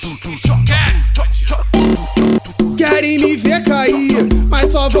Querem me ver cair,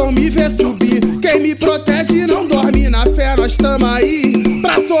 mas só vão me ver subir. Quem me protege não dorme, na fé nós tamo aí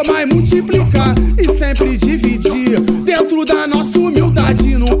pra somar e multiplicar e sempre dividir. Dentro da nossa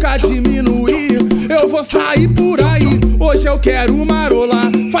humildade nunca diminuir. Eu vou sair por aí, hoje eu quero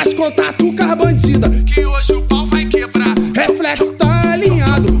marolar. Faz contato com a bandida, que hoje o pau vai quebrar. Reflexo tá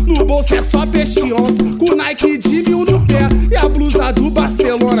alinhado, no bolso é só peixe onça, com Nike de 1000 no pé e a blusa do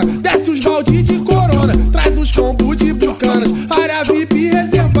Barcelona. Desce os balde de corona, traz uns combos de bucanas. Área VIP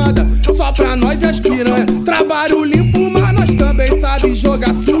reservada, só pra nós e as piranha. Trabalho limpo, mas nós também sabe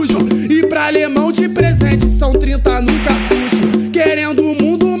jogar sujo. E pra alemão de presente são 30 no cartucho. Querendo o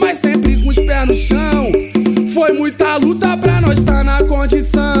mundo, mas sempre com os pés no chão. Foi muita luta pra nós tá na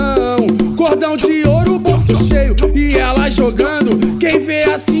condição. Cordão de ouro, bolso cheio e ela jogando. Quem vê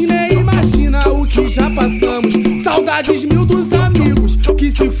assim nem imagina o que já passamos. Saudades mil dos amigos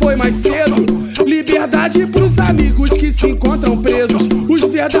que se foi mais cedo. Liberdade pros amigos que se encontram presos. Os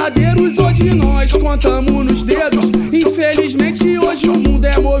verdadeiros hoje nós contamos nos dedos. Infelizmente hoje o mundo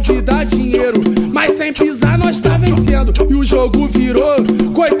é movido a dinheiro, mas sem pisar nós tá vencendo e o jogo virou.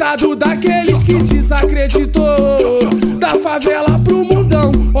 Coitado daqueles que desacreditou. Da favela pro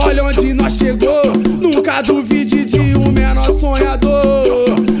mundão, olha onde nós chegou. Nunca duvide de um menor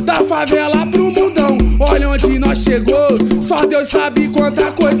sonhador. Da favela pro mundão, olha onde nós chegou. Só Deus sabe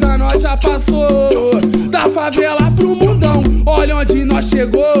quanta coisa nós já passou. Da favela pro mundão, olha onde nós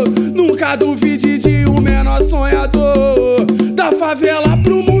chegou. Nunca duvide de um menor sonhador. Da favela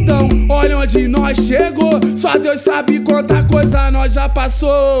pro mundão, olha onde nós chegou. Só Deus sabe quanta coisa nós já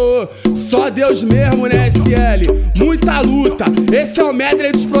passou. Só Deus mesmo, né, SL? Muita luta. Esse é o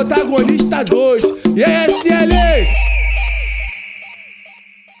Medley dos Protagonistas 2. E aí, SL?